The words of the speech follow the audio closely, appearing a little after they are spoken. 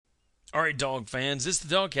All right, dog fans, this is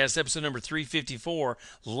the DawgCast, episode number 354.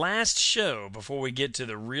 Last show before we get to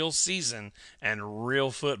the real season and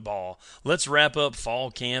real football. Let's wrap up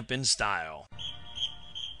fall camp in style.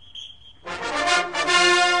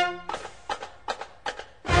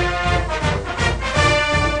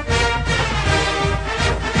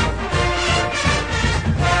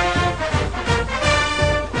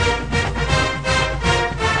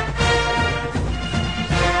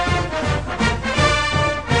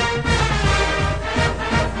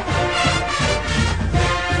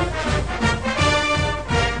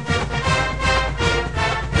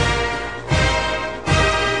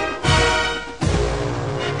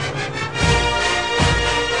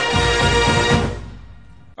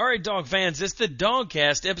 All right, dog fans, it's the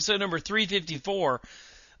DawgCast, episode number 354.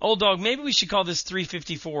 Old dog, maybe we should call this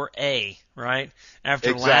 354A, right?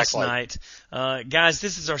 After last night. Guys,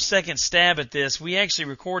 this is our second stab at this. We actually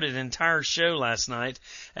recorded an entire show last night,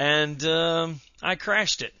 and I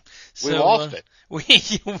crashed it. We lost it.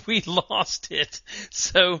 We lost it.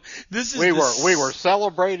 So this is we were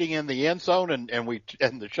celebrating in the end zone, and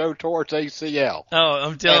the show tore its ACL. Oh,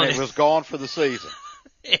 I'm telling you, and it was gone for the season.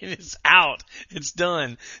 It is out. It's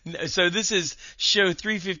done. So this is show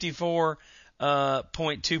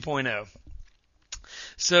 354.2.0.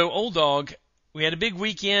 So, old dog, we had a big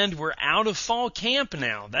weekend. We're out of fall camp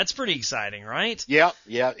now. That's pretty exciting, right? Yeah.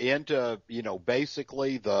 Into,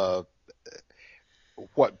 basically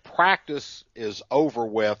what practice is over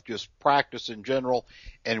with, just practice in general,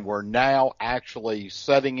 and we're now actually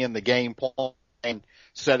setting in the game plan,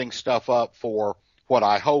 setting stuff up for what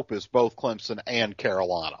I hope is both Clemson and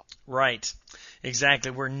Carolina. Right.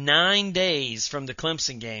 Exactly. We're 9 days from the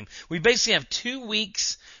Clemson game. We basically have 2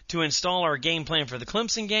 weeks to install our game plan for the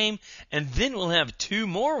Clemson game, and then we'll have 2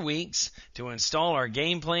 more weeks to install our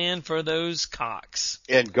game plan for those Cocks.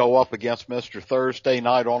 And go up against Mr. Thursday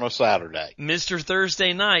night on a Saturday. Mr.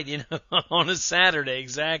 Thursday night, on a Saturday,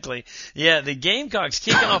 exactly. Yeah, the Gamecocks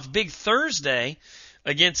kicking off big Thursday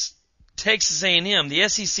against Texas A&M. The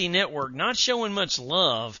SEC network not showing much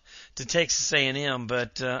love to Texas A&M,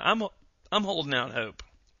 but I'm holding out hope.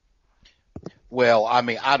 Well, I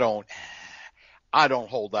mean, I don't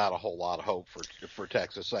hold out a whole lot of hope for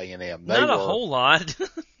Texas A&M. Not a whole lot.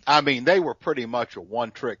 I mean, they were pretty much a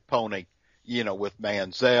one-trick pony, with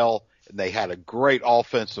Manziel, and they had a great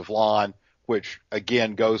offensive line, which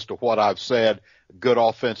again goes to what I've said. A good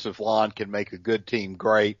offensive line can make a good team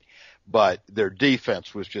great. But their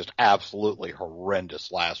defense was just absolutely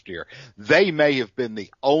horrendous last year. They may have been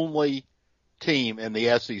the only team in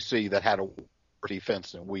the SEC that had a worse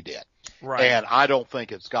defense than we did. Right. And I don't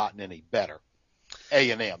think it's gotten any better.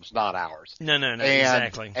 A&M's, not ours. No,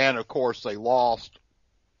 exactly. And of course they lost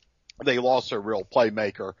their real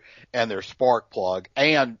playmaker and their spark plug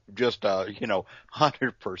and just 100%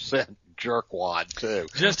 jerkwad too.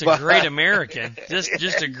 Just a great American.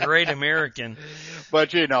 Just a great American.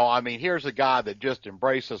 But here's a guy that just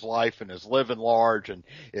embraces life and is living large, and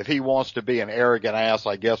if he wants to be an arrogant ass,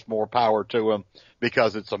 I guess more power to him,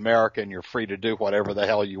 because it's America and you're free to do whatever the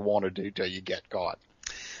hell you want to do till you get caught.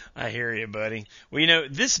 I hear you, buddy. Well,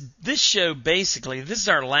 this show basically, this is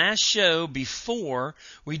our last show before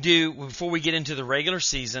we get into the regular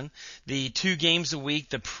season. The 2 games a week,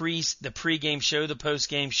 the pre-game show, the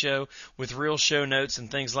post-game show with real show notes and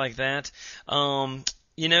things like that.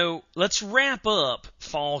 Let's wrap up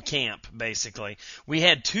fall camp, basically. We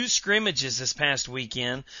had 2 scrimmages this past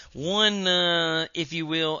weekend. One, if you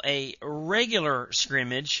will, a regular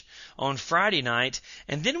scrimmage on Friday night.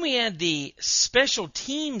 And then we had the special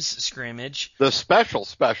teams scrimmage. The special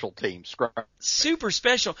teams scrimmage. Super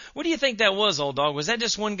special. What do you think that was, old dog? Was that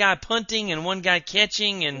just one guy punting and one guy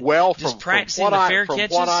catching and just practicing the fair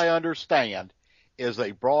catches? From what I understand is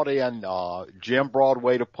they brought in Jim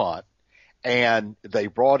Broadway to punt. And they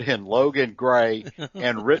brought in Logan Gray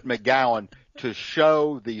and Ritt McGowan to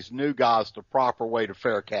show these new guys the proper way to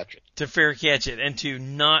fair catch it. To fair catch it and to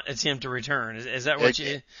not attempt to return. Is that what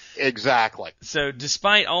you? Exactly. So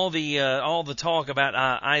despite all the talk about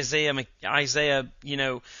Isaiah,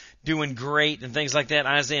 doing great and things like that,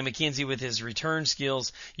 Isaiah McKenzie with his return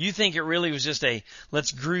skills, you think it really was just a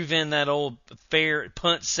let's groove in that old fair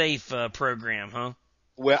punt safe program, huh?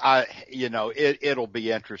 Well, it'll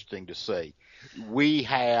be interesting to see. We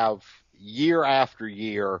have year after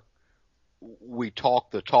year, we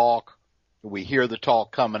talk the talk, we hear the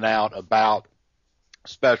talk coming out about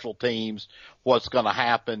special teams, what's going to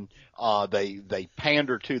happen. They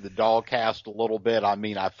pander to the DawgCast a little bit. I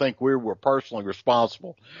mean, I think we were personally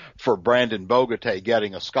responsible for Brandon Bogate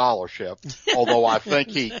getting a scholarship, although I think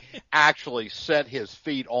he actually set his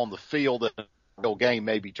feet on the field in a real game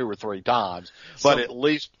maybe 2 or 3 times. But at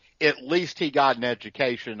least at least he got an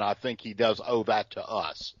education. I think he does owe that to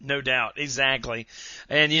us. No doubt. Exactly.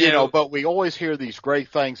 And, you know, but we always hear these great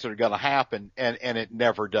things that are going to happen, and it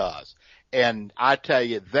never does. And I tell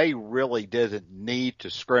you, they really didn't need to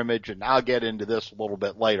scrimmage, and I'll get into this a little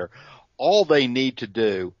bit later. All they need to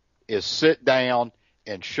do is sit down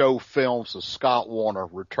and show films of Scott Warner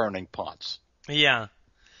returning punts. Yeah.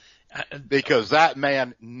 Because that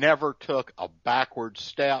man never took a backward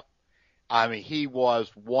step. I mean, he was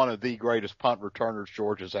one of the greatest punt returners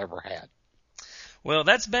Georgia's ever had. Well,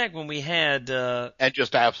 that's back when we had and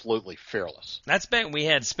just absolutely fearless. That's back when we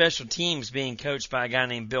had special teams being coached by a guy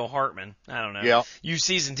named Bill Hartman. I don't know. Yeah. You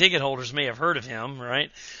season ticket holders may have heard of him,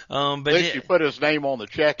 right? But at least you put his name on the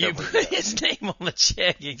check. You put his name on the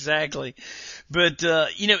check, exactly. But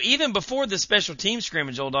you know, even before the special team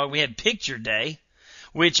scrimmage, old dog, we had picture day,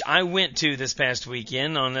 which I went to this past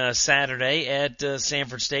weekend on Saturday at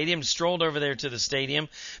Sanford Stadium. Strolled over there to the stadium,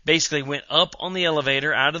 basically went up on the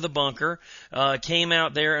elevator out of the bunker, came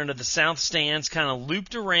out there under the south stands, kind of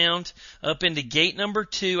looped around up into gate number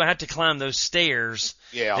 2. I had to climb those stairs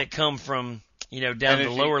that come from, you know, down to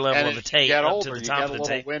the lower level of the tape up to the top of the tape. You get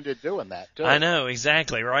a little winded doing that, too. I know,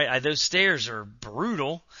 exactly, right? Those stairs are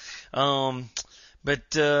brutal.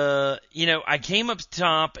 But, you know, I came up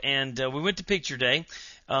top and we went to picture day.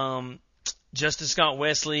 Justin Scott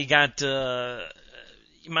Wesley got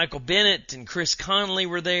Michael Bennett and Chris Conley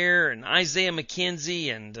were there and Isaiah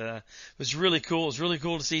McKenzie, and it was really cool. It was really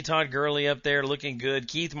cool to see Todd Gurley up there looking good.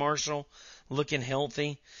 Keith Marshall looking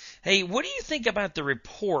healthy. Hey, what do you think about the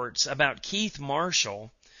reports about Keith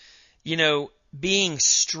Marshall, you know, being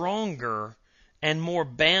stronger and more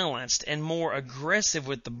balanced and more aggressive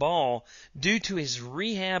with the ball due to his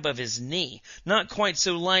rehab of his knee? Not quite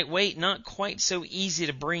so lightweight, not quite so easy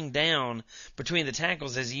to bring down between the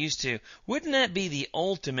tackles as he used to. Wouldn't that be the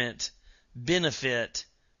ultimate benefit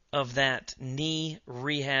of that knee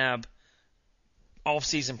rehab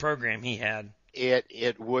off-season program he had?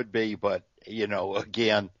 It would be, but, you know,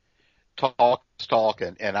 again, talk,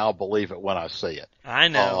 and I'll believe it when I see it. I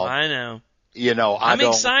know. You know, I'm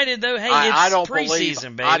excited though. Hey, it's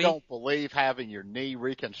preseason, baby. I don't believe having your knee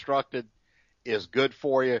reconstructed is good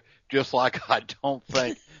for you. Just like I don't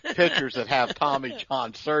think pitchers that have Tommy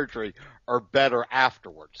John surgery are better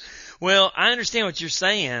afterwards. Well, I understand what you're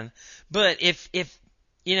saying, but if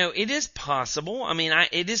you know, it is possible. I mean,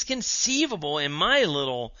 it is conceivable in my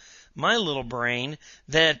little brain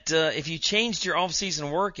that if you changed your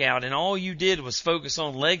off-season workout and all you did was focus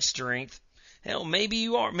on leg strength. Hell, maybe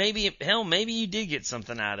you did get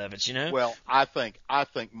something out of it, you know? Well, I think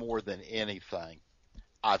more than anything,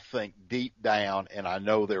 I think deep down, and I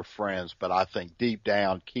know they're friends, but I think deep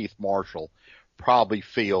down Keith Marshall probably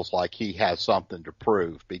feels like he has something to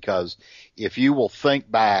prove, because if you will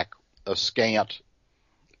think back a scant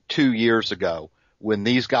 2 years ago when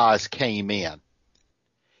these guys came in,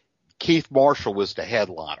 Keith Marshall was the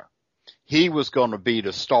headliner. He was going to be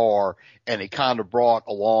the star, and he kind of brought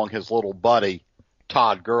along his little buddy,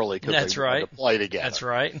 Todd Gurley, because they wanted to play together. That's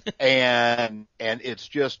right. and it's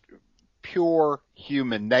just pure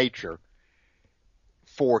human nature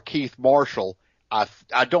for Keith Marshall. I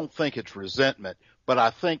don't think it's resentment, but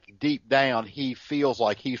I think deep down he feels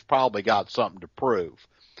like he's probably got something to prove.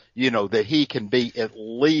 You know, that he can be at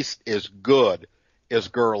least as good as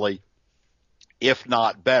Gurley, if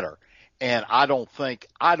not better. And I don't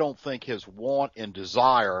think his want and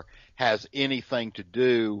desire has anything to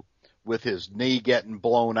do with his knee getting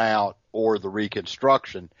blown out or the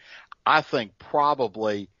reconstruction. I think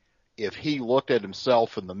probably if he looked at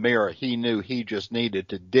himself in the mirror, he knew he just needed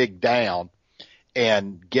to dig down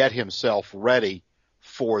and get himself ready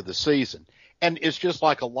for the season. And it's just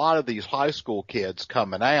like a lot of these high school kids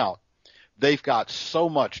coming out, they've got so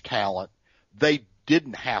much talent, they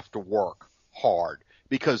didn't have to work hard,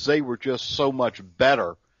 because they were just so much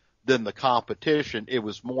better than the competition. It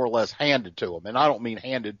was more or less handed to them. And I don't mean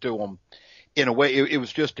handed to them in a way. It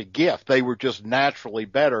was just a gift. They were just naturally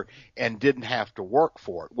better and didn't have to work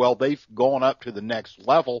for it. Well, they've gone up to the next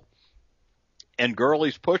level, and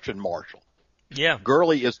Gurley's pushing Marshall. Yeah.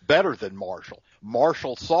 Gurley is better than Marshall.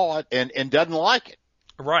 Marshall saw it and doesn't like it.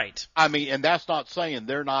 Right. I mean, and that's not saying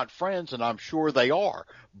they're not friends, and I'm sure they are.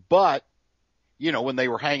 But you know, when they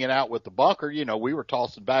were hanging out with the bunker, you know, we were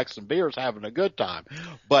tossing back some beers, having a good time.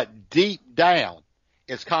 But deep down,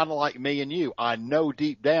 it's kind of like me and you. I know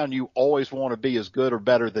deep down you always want to be as good or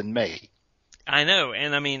better than me. I know,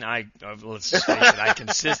 and I mean, let's just face it, I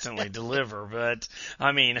consistently deliver, but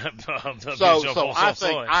I mean, so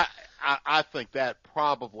I think that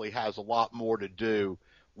probably has a lot more to do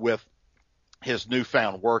with his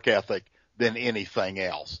newfound work ethic than anything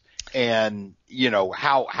else. And,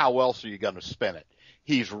 how else are you going to spin it?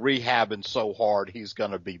 He's rehabbing so hard, he's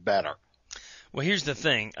going to be better. Well, here's the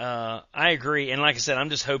thing. I agree. And like I said, I'm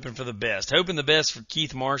just hoping for the best. Hoping the best for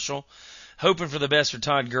Keith Marshall. Hoping for the best for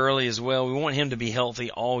Todd Gurley as well. We want him to be healthy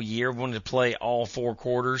all year. We want him to play all 4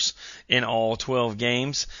 quarters in all 12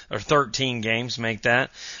 games, or 13 games, make that.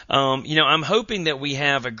 I'm hoping that we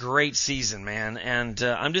have a great season, man. And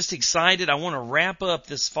I'm just excited. I want to wrap up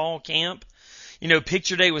this fall camp.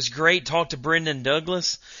 Picture day was great. Talked to Brendan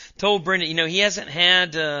Douglas. Told Brendan, he hasn't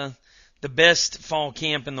had the best fall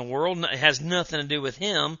camp in the world. It has nothing to do with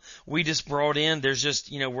him. We just brought in, there's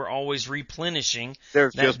just, we're always replenishing.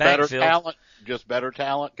 There's that just backfield. better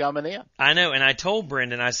talent coming in. I know. And I told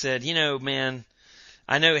Brendan, I said, man,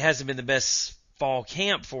 I know it hasn't been the best fall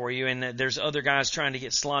camp for you, and that there's other guys trying to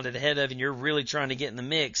get slotted ahead of, and you're really trying to get in the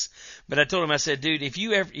mix. But I told him, I said, dude, if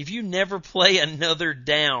you never play another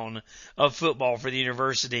down of football for the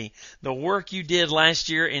university, the work you did last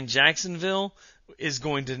year in Jacksonville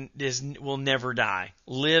will never die.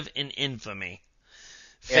 Live in infamy.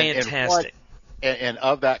 Fantastic. And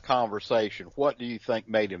of that conversation, what do you think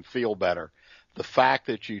made him feel better? The fact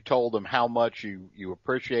that you told him how much you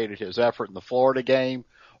appreciated his effort in the Florida game,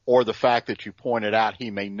 or the fact that you pointed out he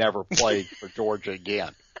may never play for Georgia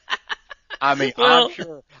again? I mean, well,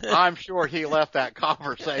 I'm sure he left that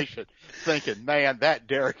conversation thinking, man, that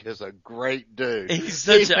Derek is a great dude. He's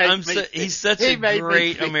such a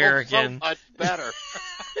great American. So much better.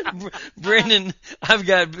 Brendan, I've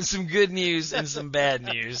got some good news and some bad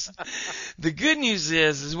news. The good news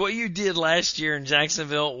is what you did last year in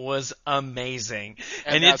Jacksonville was amazing.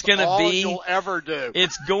 And it's going to be you'll ever do.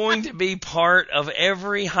 It's going to be part of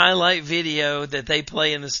every highlight video that they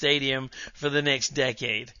play in the stadium for the next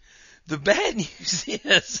decade. The bad news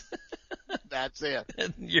is that's it.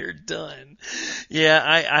 You're done. Yeah,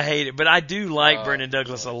 I hate it. But I do like Brendan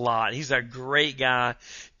Douglas a lot. He's a great guy.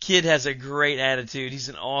 Kid has a great attitude. He's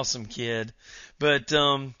an awesome kid. But,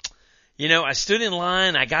 I stood in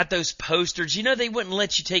line. I got those posters. They wouldn't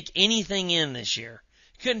let you take anything in this year.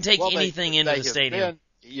 You couldn't take anything into the stadium.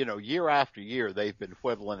 Year after year, they've been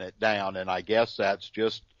whittling it down. And I guess that's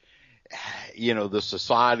just, the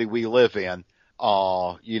society we live in.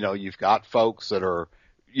 You've got folks that are,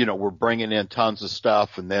 we're bringing in tons of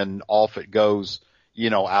stuff, and then off it goes,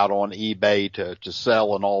 out on eBay to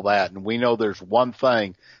sell and all that. And we know there's one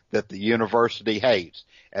thing that the university hates,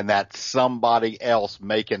 and that's somebody else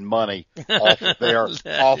making money off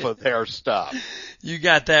of their stuff. You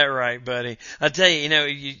got that right, buddy. I tell you,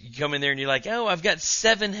 you come in there and you're like, oh, I've got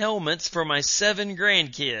 7 helmets for my 7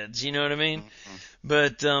 grandkids. You know what I mean? Mm-hmm.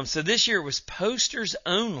 But, so this year it was posters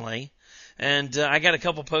only. And I got a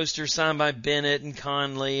couple posters signed by Bennett and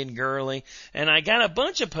Conley and Gurley. And I got a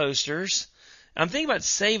bunch of posters. I'm thinking about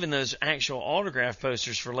saving those actual autograph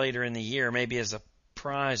posters for later in the year, maybe as a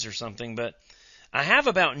prize or something. But I have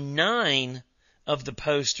about 9 of the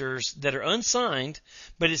posters that are unsigned,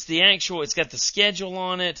 but it's got the schedule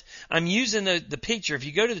on it. I'm using the picture. If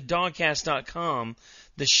you go to the DawgCast.com,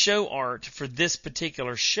 the show art for this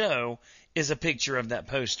particular show is a picture of that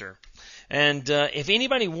poster. And if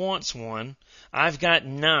anybody wants one, I've got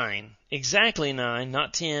 9. Exactly 9,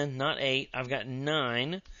 not 10, not 8. I've got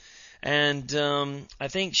 9. And I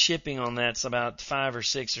think shipping on that's about $5 or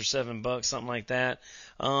 $6 or $7, something like that.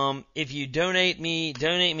 If you donate me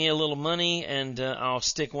a little money, and I'll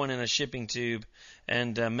stick one in a shipping tube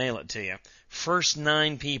and mail it to you. First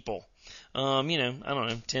 9 people. I don't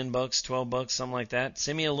know, $10, $12, something like that.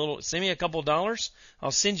 Send me a couple dollars. I'll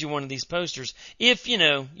send you one of these posters. If, you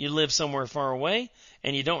live somewhere far away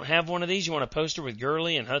and you don't have one of these, you want a poster with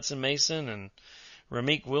Gurley and Hudson Mason and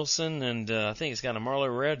Ramik Wilson, and I think it's got a Marlo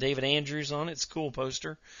Rivera, David Andrews on it. It's a cool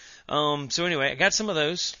poster. So anyway, I got some of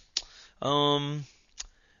those.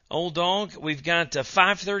 Old Dog, we've got a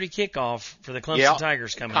 5:30 kickoff for the Clemson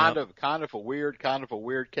Tigers coming up. Kind of a weird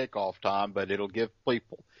kickoff time, but it'll give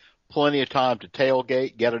people plenty of time to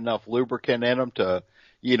tailgate, get enough lubricant in them to,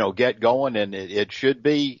 get going, and it should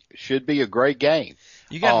be a great game.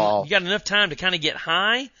 You got enough time to kind of get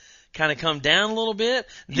high, kind of come down a little bit,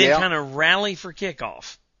 then kind of rally for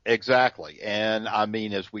kickoff. Exactly. And I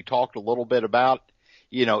mean, as we talked a little bit about,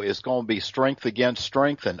 it's going to be strength against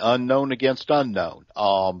strength and unknown against unknown.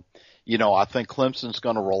 I think Clemson's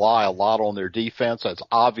going to rely a lot on their defense. That's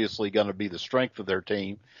obviously going to be the strength of their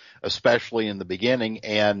team, especially in the beginning.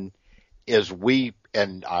 And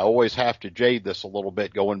and I always have to jade this a little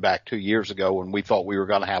bit going back 2 years ago when we thought we were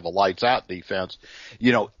going to have a lights out defense.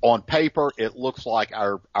 On paper, it looks like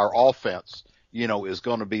our offense, is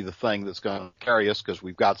going to be the thing that's going to carry us because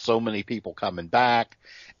we've got so many people coming back.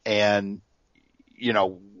 And,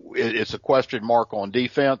 it's a question mark on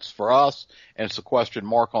defense for us, and it's a question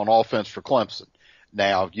mark on offense for Clemson.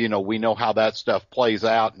 Now, we know how that stuff plays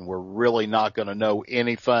out, and we're really not going to know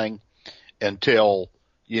anything until,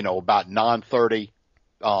 about 9:30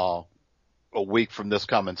 a week from this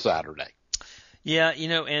coming Saturday. Yeah,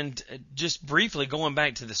 and just briefly going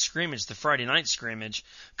back to the scrimmage, the Friday night scrimmage,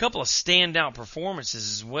 a couple of standout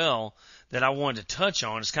performances as well that I wanted to touch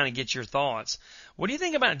on, just kind of get your thoughts. What do you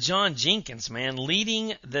think about John Jenkins, man,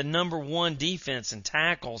 leading the number one defense in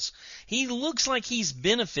tackles? He looks like he's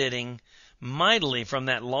benefiting mightily from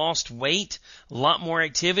that lost weight, a lot more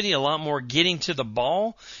activity, a lot more getting to the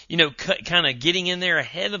ball, kind of getting in there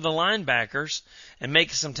ahead of the linebackers and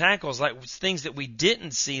making some tackles, like things that we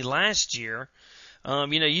didn't see last year.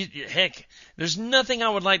 Heck, there's nothing I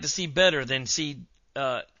would like to see better than see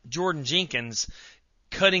Jordan Jenkins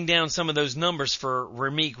cutting down some of those numbers for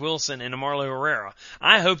Rameek Wilson and Amarlo Herrera.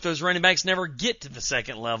 I hope those running backs never get to the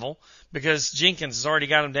second level because Jenkins has already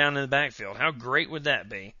got them down in the backfield. How great would that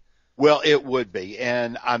be? Well, it would be.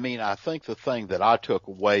 And I think the thing that I took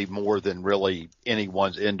away more than really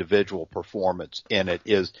anyone's individual performance in it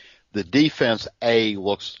is the defense,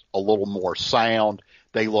 looks a little more sound.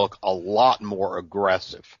 They look a lot more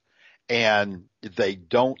aggressive, and they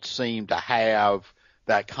don't seem to have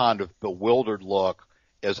that kind of bewildered look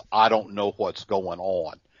as I don't know what's going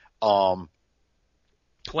on.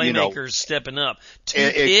 Playmakers stepping up. 2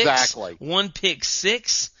 picks, exactly. 1 pick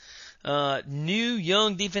six. New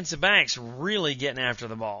young defensive backs really getting after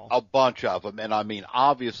the ball. A bunch of them. And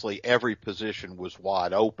obviously every position was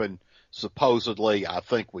wide open. Supposedly, I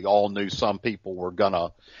think we all knew some people were going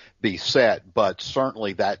to be set, but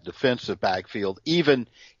certainly that defensive backfield, even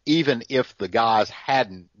if the guys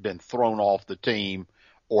hadn't been thrown off the team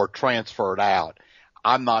or transferred out,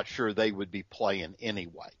 I'm not sure they would be playing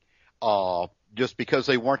anyway, just because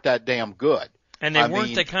they weren't that damn good. And they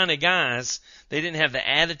weren't the kind of guys, they didn't have the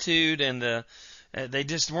attitude and they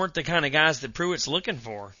just weren't the kind of guys that Pruitt's looking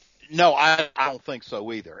for. No, I don't think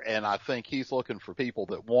so either. And I think he's looking for people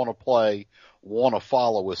that want to play, want to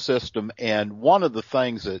follow a system. And one of the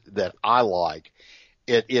things that I like,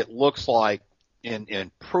 it looks like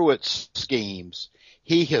in Pruitt's schemes,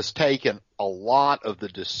 he has taken a lot of the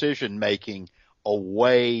decision making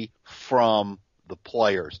away from the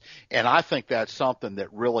players. And I think that's something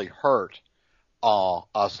that really hurt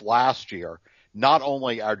us last year. Not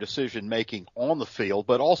only our decision making on the field,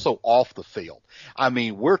 but also off the field.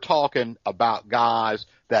 We're talking about guys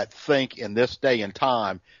that think in this day and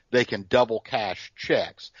time they can double cash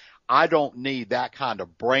checks. I don't need that kind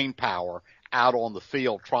of brain power out on the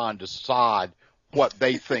field trying to decide what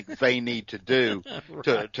they think they need to do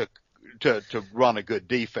right. to run a good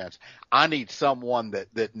defense. I need someone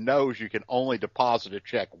that knows you can only deposit a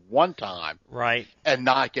check one time, right, and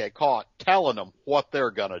not get caught telling them what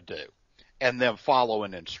they're going to do. And then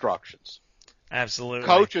following instructions. Absolutely.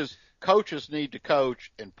 Coaches need to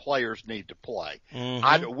coach, and players need to play.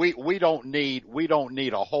 Mm-hmm. We don't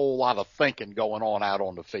need a whole lot of thinking going on out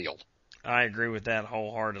on the field. I agree with that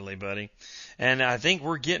wholeheartedly, buddy. And I think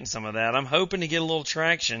we're getting some of that. I'm hoping to get a little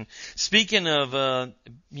traction. Speaking of,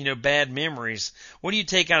 bad memories, what do you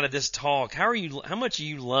take out of this talk? How much are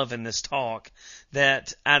you loving this talk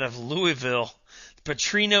that out of Louisville,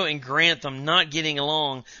 Petrino and Grantham not getting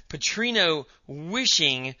along, Petrino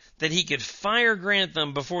wishing that he could fire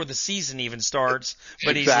Grantham before the season even starts,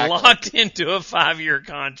 but exactly. He's locked into a 5-year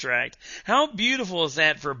contract. How beautiful is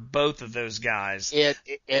that for both of those guys?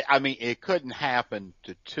 It couldn't happen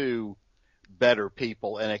to two better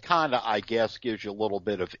people, and it kind of, I guess, gives you a little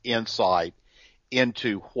bit of insight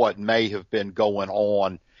into what may have been going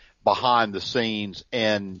on behind the scenes,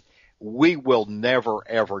 and we will never,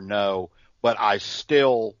 ever know. But I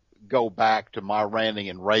still go back to my ranting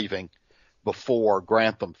and raving before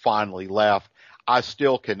Grantham finally left. I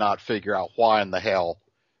still cannot figure out why in the hell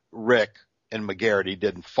Rick and McGarity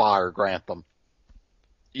didn't fire Grantham,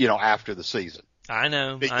 after the season. I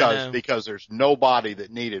know. Because there's nobody that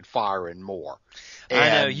needed firing more. And,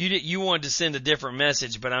 I know. You wanted to send a different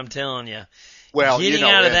message, but I'm telling you. Well, getting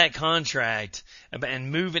out of that contract and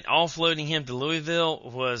offloading him to Louisville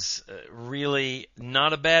was really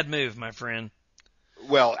not a bad move, my friend.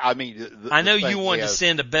 Well, I know you wanted to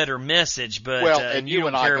send a better message, but and you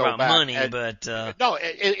don't care about money. But no,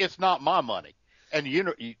 it's not my money, and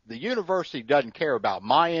the university doesn't care about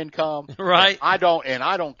my income, right? I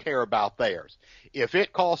don't care about theirs. If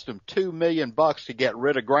it cost them $2 million to get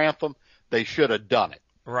rid of Grantham, they should have done it.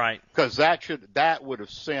 Right. Because that would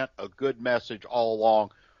have sent a good message all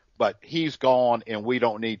along, but he's gone and we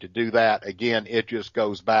don't need to do that. Again, it just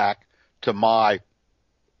goes back to my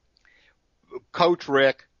Coach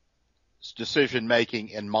Rick decision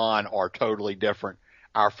making and mine are totally different.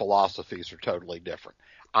 Our philosophies are totally different.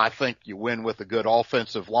 I think you win with a good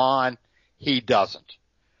offensive line. He doesn't.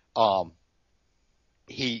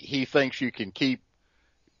 He thinks you can keep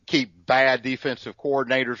bad defensive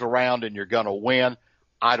coordinators around and you're going to win.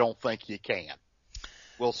 I don't think you can.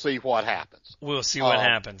 We'll see what happens. We'll see what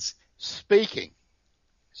happens. Speaking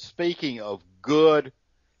of good,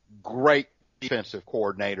 great defensive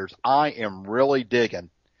coordinators, I am really digging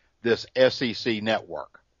this SEC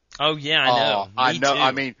network. Oh yeah, I know. I know. Too.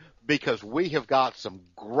 I mean, because we have got some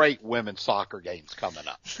great women's soccer games coming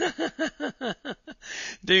up.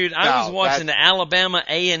 Dude, I was watching the Alabama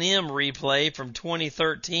A&M replay from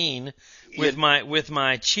 2013 with my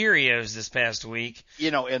Cheerios this past week.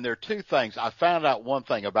 You know, and there are two things. I found out one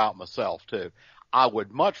thing about myself too. I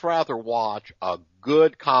would much rather watch a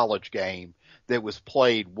good college game that was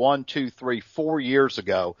played 1, 2, 3, 4 years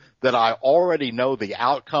ago that I already know the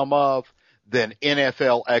outcome of than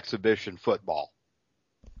NFL exhibition football.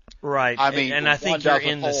 Right. I mean, and I think you're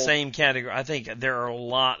in the same category. I think there are a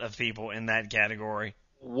lot of people in that category.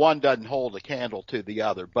 One doesn't hold a candle to the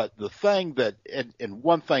other. But the thing that, and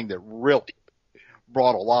one thing that really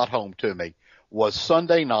brought a lot home to me was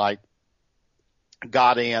Sunday night,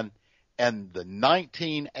 got in, and the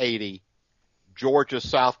 1980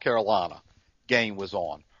 Georgia-South Carolina game was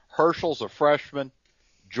on. Herschel's a freshman.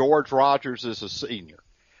 George Rogers is a senior.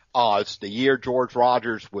 It's the year George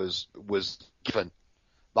Rogers was given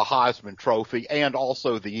the Heisman Trophy, and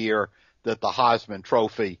also the year that the Heisman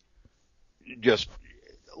Trophy just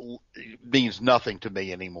means nothing to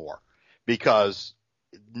me anymore, because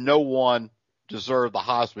no one deserved the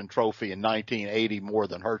Heisman Trophy in 1980 more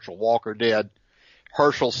than Herschel Walker did.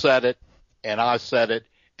 Herschel said it, and I said it,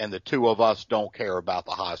 and the two of us don't care about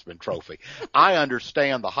the Heisman Trophy. I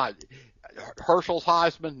understand Herschel's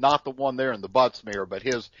Heisman, not the one there in the Buttsmere, but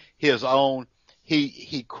his own.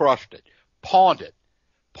 He crushed it, pawned it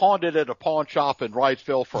at a pawn shop in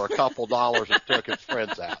Wrightsville for a couple dollars and took his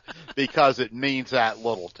friends out because it means that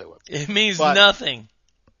little to him. It means nothing.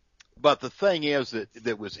 But the thing is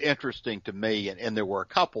that was interesting to me, and there were a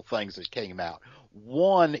couple things that came out.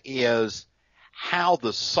 One is how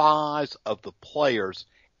the size of the players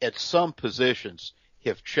at some positions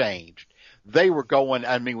have changed. They were going,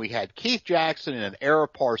 I mean, we had Keith Jackson and Ara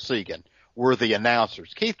Parsegan were the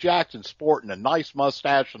announcers. Keith Jackson sporting a nice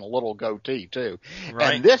mustache and a little goatee too.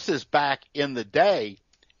 Right. And this is back in the day,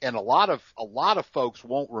 and a lot of folks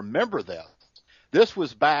won't remember this. This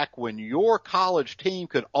was back when your college team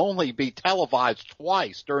could only be televised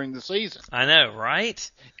twice during the season. I know, right?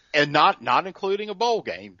 And not including a bowl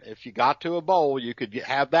game. If you got to a bowl, you could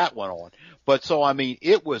have that one on. But so, I mean,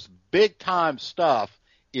 it was big time stuff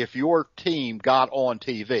if your team got on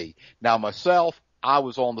TV. Now myself, I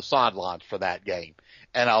was on the sidelines for that game.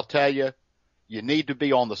 And I'll tell you, you need to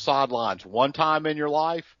be on the sidelines one time in your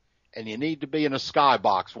life, and you need to be in a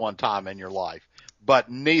skybox one time in your life.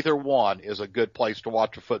 But neither one is a good place to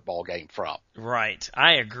watch a football game from. Right.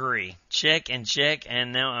 I agree. Check,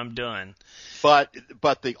 and now I'm done. But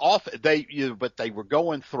they were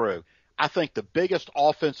going through. I think the biggest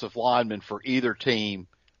offensive lineman for either team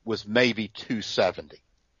was maybe 270.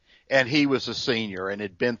 And he was a senior and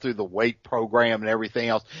had been through the weight program and everything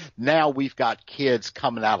else. Now we've got kids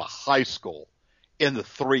coming out of high school in the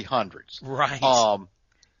 300s. Right.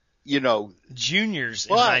 You know, juniors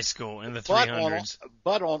in high school in the 300s.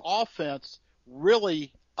 But on offense,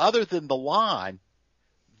 really, other than the line,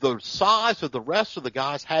 the size of the rest of the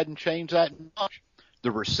guys hadn't changed that much.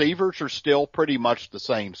 The receivers are still pretty much the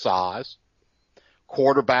same size.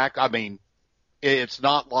 Quarterback, I mean, it's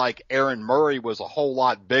not like Aaron Murray was a whole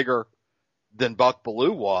lot bigger than Buck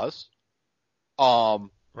Bellew was.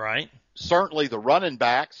 Right. Certainly the running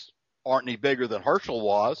backs aren't any bigger than Herschel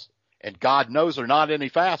was, and God knows they're not any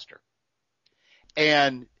faster.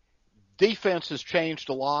 And defense has changed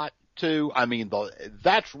a lot too. I mean,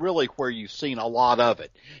 that's really where you've seen a lot of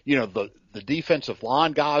it. You know, the defensive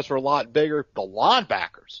line guys are a lot bigger. The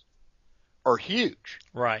linebackers are huge.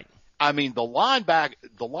 Right. I mean, the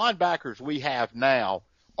linebackers we have now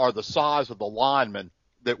are the size of the linemen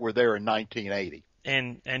that were there in 1980.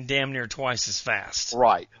 And damn near twice as fast.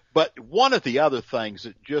 Right. But one of the other things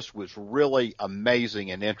that just was really amazing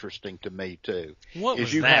and interesting to me too. What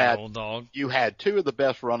was that, old dog? You had two of the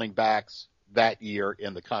best running backs that year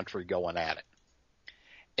in the country going at it.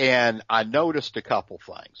 And I noticed a couple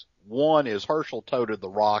things. One is Herschel toted the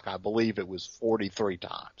rock, I believe it was 43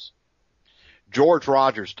 times. George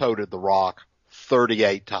Rogers toted the rock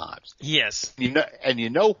 38 times. Yes. You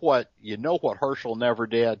know what Herschel never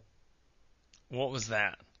did? What was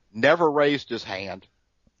that? Never raised his hand.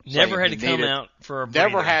 Never had to come out for a breather.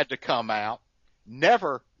 Never had to come out.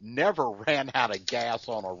 Never ran out of gas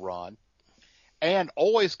on a run. And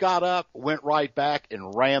always got up, went right back,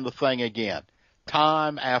 and ran the thing again.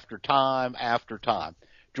 Time after time after time.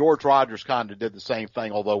 George Rogers kind of did the same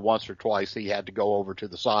thing, although once or twice he had to go over to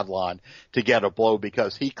the sideline to get a blow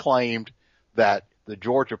because he claimed that the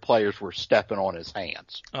Georgia players were stepping on his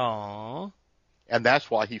hands. Aww. And that's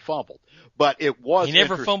why he fumbled. But it was He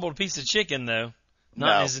never fumbled a piece of chicken, though.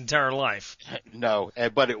 Not in his entire life. No,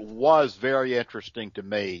 but it was very interesting to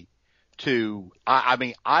me I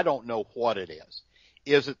mean, I don't know what it is.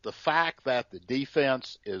 Is it the fact that the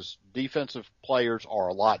defensive players are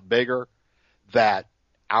a lot bigger, that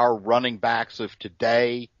our running backs of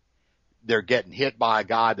today, they're getting hit by a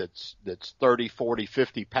guy that's 30, 40,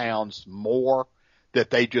 50 pounds more,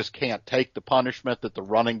 that they just can't take the punishment that the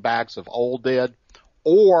running backs of old did?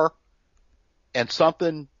 And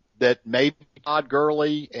something that maybe Todd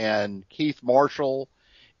Gurley and Keith Marshall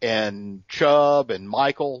and Chubb and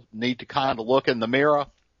Michael need to kind of look in the mirror.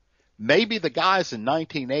 Maybe the guys in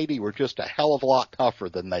 1980 were just a hell of a lot tougher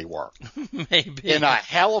than they were. Maybe. In a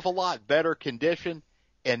hell of a lot better condition,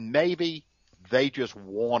 and maybe they just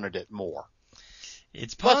wanted it more.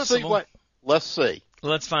 It's possible. Let's see.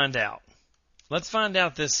 Let's find out. Let's find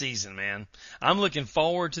out this season, man. I'm looking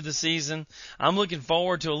forward to the season. I'm looking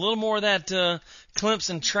forward to a little more of that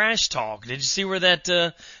Clemson trash talk. Did you see where that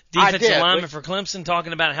defensive lineman for Clemson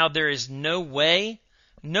talking about how there is no way,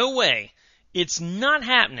 it's not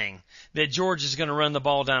happening that Georgia's going to run the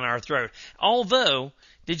ball down our throat. Although,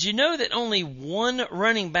 did you know that only one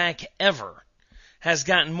running back ever has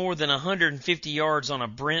gotten more than 150 yards on a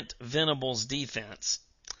Brent Venables defense?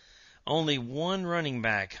 Only one running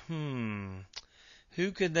back.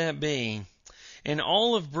 Who could that be? In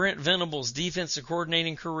all of Brent Venables' defensive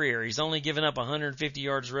coordinating career, he's only given up 150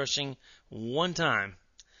 yards rushing one time.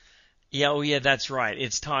 Yeah, that's right.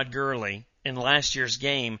 It's Todd Gurley in last year's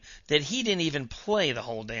game that he didn't even play the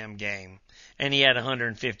whole damn game, and he had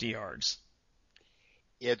 150 yards.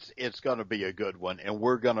 It's going to be a good one, and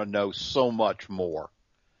we're going to know so much more,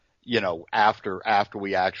 after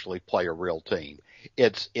we actually play a real team.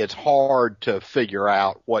 It's hard to figure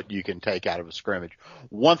out what you can take out of a scrimmage.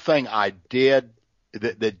 One thing I did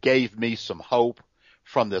that gave me some hope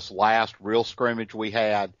from this last real scrimmage we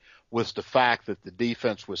had was the fact that the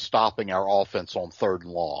defense was stopping our offense on 3rd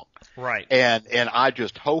and long. Right. And I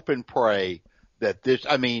just hope and pray that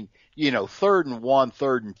 3rd and 1,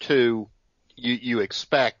 3rd and 2, you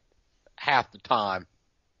expect half the time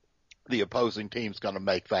the opposing team's going to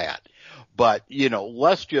make that. But,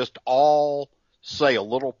 let's just all say a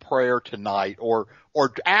little prayer tonight or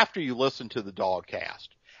after you listen to the DawgCast,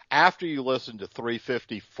 after you listen to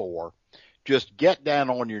 354, just get down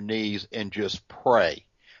on your knees and just pray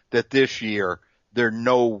that this year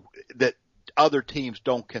that other teams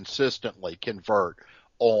don't consistently convert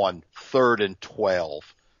on 3rd and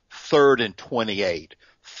 12, 3rd and 28,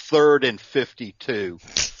 3rd and 52,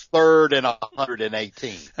 3rd and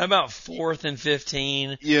 118. How about 4th and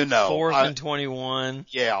 15? 4th and 21.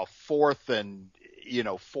 Yeah, 4th and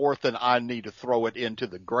I need to throw it into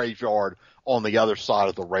the graveyard on the other side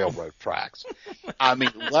of the railroad tracks. I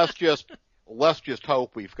mean, let's just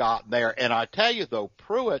hope we've gotten there. And I tell you though,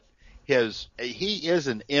 Pruitt he is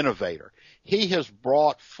an innovator. He has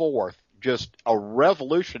brought forth just a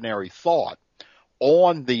revolutionary thought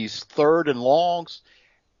on these 3rd and longs.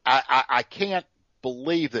 I can't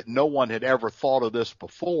believe that no one had ever thought of this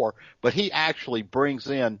before, but he actually brings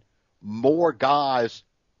in more guys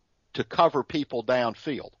to cover people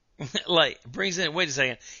downfield. Wait a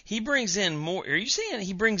second. He brings in more, are you saying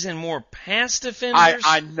he brings in more pass defenders?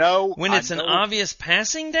 I know. When it's an obvious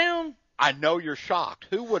passing down? I know you're shocked.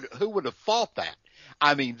 Who would have thought that?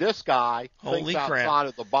 I mean, this guy thinks outside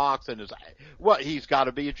of the box and he's got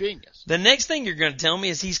to be a genius. The next thing you're going to tell me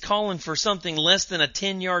is he's calling for something less than a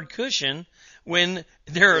 10-yard cushion when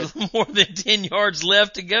there are more than 10 yards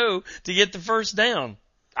left to go to get the first down.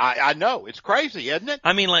 I know. It's crazy, isn't it?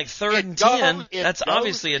 I mean, like 3rd and 10, that's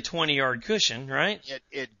obviously a 20-yard cushion, right?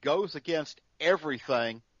 It goes against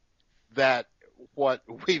everything that what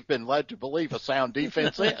we've been led to believe a sound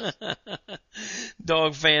defense is.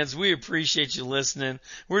 Dog fans, we appreciate you listening.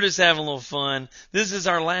 We're just having a little fun. This is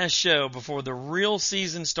our last show before the real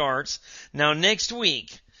season starts. Now, next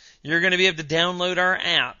week, you're going to be able to download our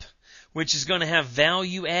app, which is going to have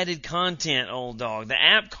value-added content, old dog. The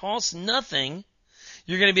app costs nothing.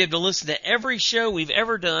 You're going to be able to listen to every show we've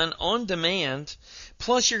ever done on demand.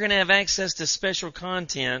 Plus, you're going to have access to special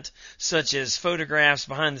content such as photographs,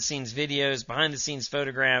 behind-the-scenes videos, behind-the-scenes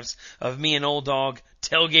photographs of me and Old Dog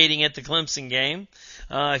tailgating at the Clemson game.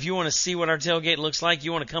 If you want to see what our tailgate looks like,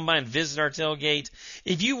 you want to come by and visit our tailgate.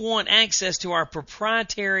 If you want access to our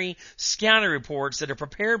proprietary scouting reports that are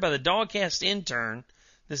prepared by the DawgCast intern,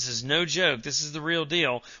 this is no joke. This is the real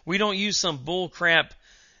deal. We don't use some bullcrap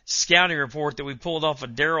scouting report that we pulled off of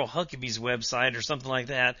Daryl Huckabee's website or something like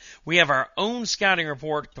that. We have our own scouting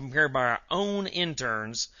report prepared by our own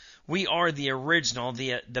interns. We are the original,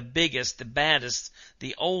 the biggest, the baddest,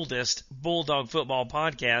 the oldest Bulldog football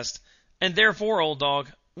podcast, and therefore, Old Dog,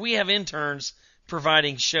 we have interns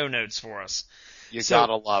providing show notes for us. You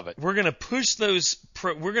gotta love it. We're gonna push those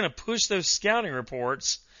scouting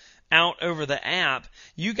reports out over the app.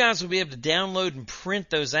 You guys will be able to download and print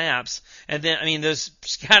those apps, and then, those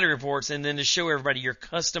scouting reports, and then to show everybody your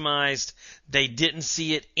customized, they didn't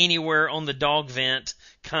see it anywhere on the dog vent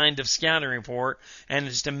kind of scouting report, and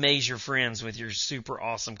just amaze your friends with your super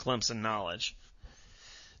awesome Clemson knowledge.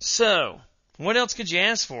 So, what else could you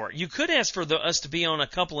ask for? You could ask for us to be on a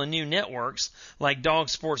couple of new networks, like Dog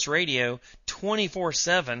Sports Radio,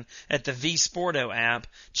 24/7 at the vSporto app.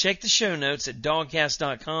 Check the show notes at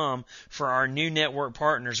DawgCast.com for our new network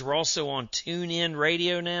partners. We're also on TuneIn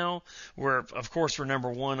Radio now. We're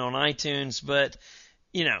number 1 on iTunes, but,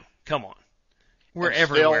 come on. We're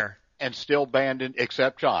everywhere. And still banned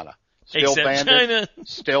except China. China.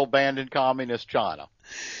 Still banned in communist China.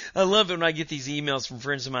 I love it when I get these emails from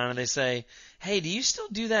friends of mine and they say, "Hey, do you still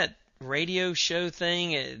do that radio show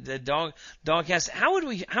thing, the DawgCast? How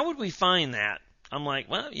would we find that?" I'm like,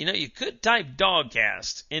 "Well, you could type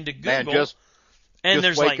DawgCast into Google, and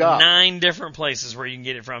there's like 9 different places where you can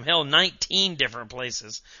get it from. Hell, 19 different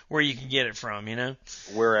places where you can get it from.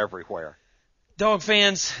 We're everywhere. Dog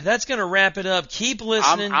fans, that's going to wrap it up. Keep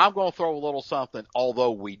listening. I'm going to throw a little something, although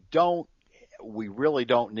we really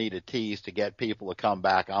don't need a tease to get people to come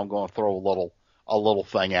back. I'm going to throw a little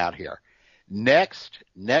thing out here. Next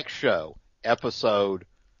show, episode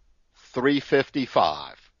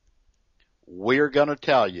 355, we're going to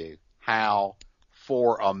tell you how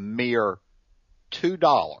for a mere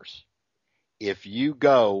 $2, if you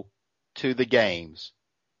go to the games,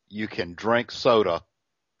 you can drink soda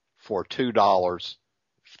for $2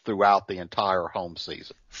 throughout the entire home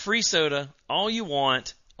season. Free soda, all you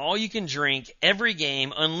want, all you can drink, every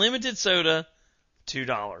game, unlimited soda,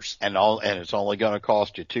 $2. And it's only going to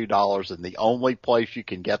cost you $2, and the only place you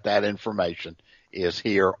can get that information is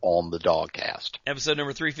here on the DawgCast. Episode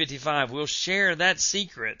number 355. We'll share that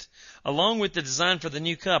secret along with the design for the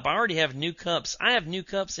new cup. I already have new cups. I have new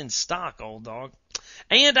cups in stock, Old Dog.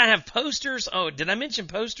 And I have posters. Oh, did I mention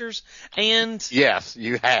posters? And yes,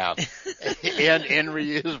 you have. in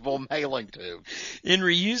reusable mailing tubes. In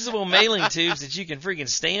reusable mailing tubes that you can freaking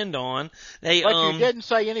stand on. But you didn't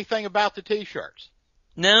say anything about the T-shirts.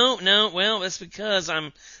 No. Well, that's because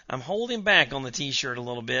I'm holding back on the T-shirt a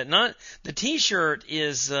little bit. Not the T-shirt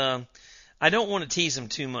is. I don't want to tease them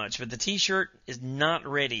too much, but the T-shirt is not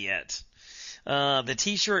ready yet. The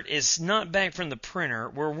T-shirt is not back from the printer.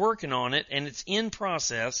 We're working on it, and it's in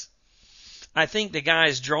process. I think the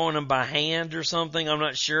guy's drawing them by hand or something. I'm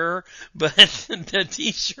not sure, but the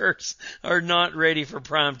T-shirts are not ready for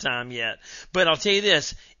prime time yet. But I'll tell you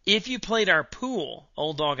this. If you played our pool,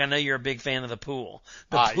 Old Dog, I know you're a big fan of the pool.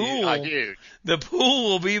 The pool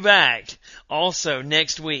will be back also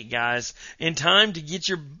next week, guys, in time to get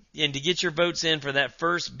your votes in for that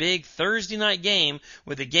first big Thursday night game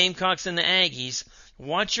with the Gamecocks and the Aggies.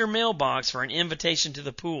 Watch your mailbox for an invitation to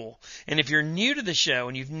the pool. And if you're new to the show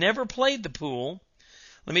and you've never played the pool,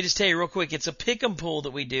 let me just tell you real quick, it's a pick'em pool that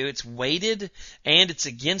we do. It's weighted and it's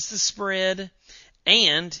against the spread.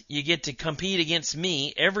 And you get to compete against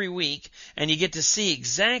me every week, and you get to see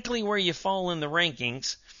exactly where you fall in the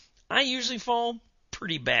rankings. I usually fall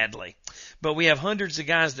pretty badly, but we have hundreds of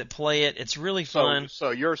guys that play it. It's really fun.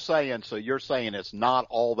 So you're saying it's not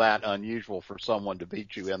all that unusual for someone to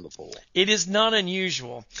beat you in the pool? It is not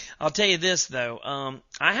unusual. I'll tell you this though.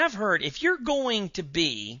 I have heard if you're going to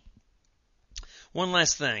be, one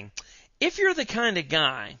last thing, if you're the kind of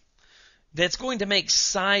guy that's going to make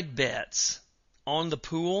side bets on the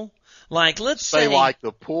pool, like let's say like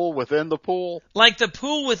the pool within the pool? Like the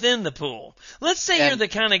pool within the pool. Let's say you're the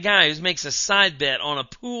kind of guy who makes a side bet on a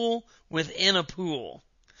pool within a pool,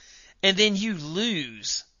 and then you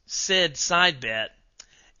lose said side bet.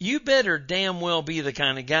 You better damn well be the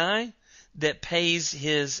kind of guy that pays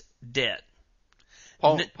his debt.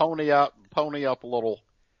 Pony up a little.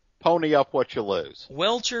 Pony up what you lose.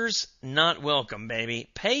 Welchers not welcome, baby.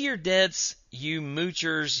 Pay your debts, you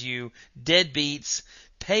moochers, you deadbeats.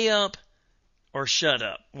 Pay up or shut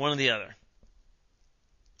up. One or the other.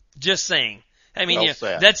 Just saying. I mean,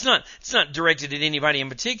 Well it's not directed at anybody in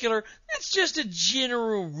particular. That's just a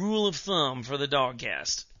general rule of thumb for the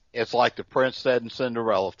DawgCast. It's like the prince said in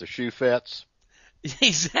Cinderella, if the shoe fits.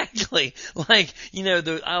 Exactly. Like,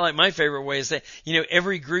 I like my favorite way is that,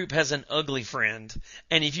 every group has an ugly friend.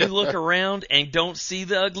 And if you look around and don't see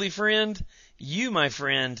the ugly friend, you, my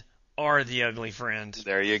friend, are the ugly friend.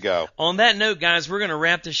 There you go. On that note, guys, we're going to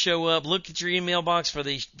wrap the show up. Look at your email box for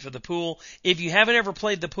the pool. If you haven't ever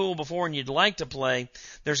played the pool before and you'd like to play,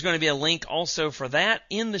 there's going to be a link also for that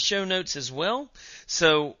in the show notes as well.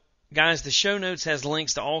 So, guys, the show notes has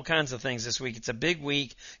links to all kinds of things this week. It's a big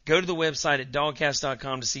week. Go to the website at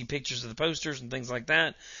DawgCast.com to see pictures of the posters and things like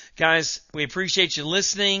that. Guys, we appreciate you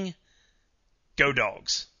listening. Go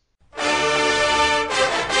Dogs.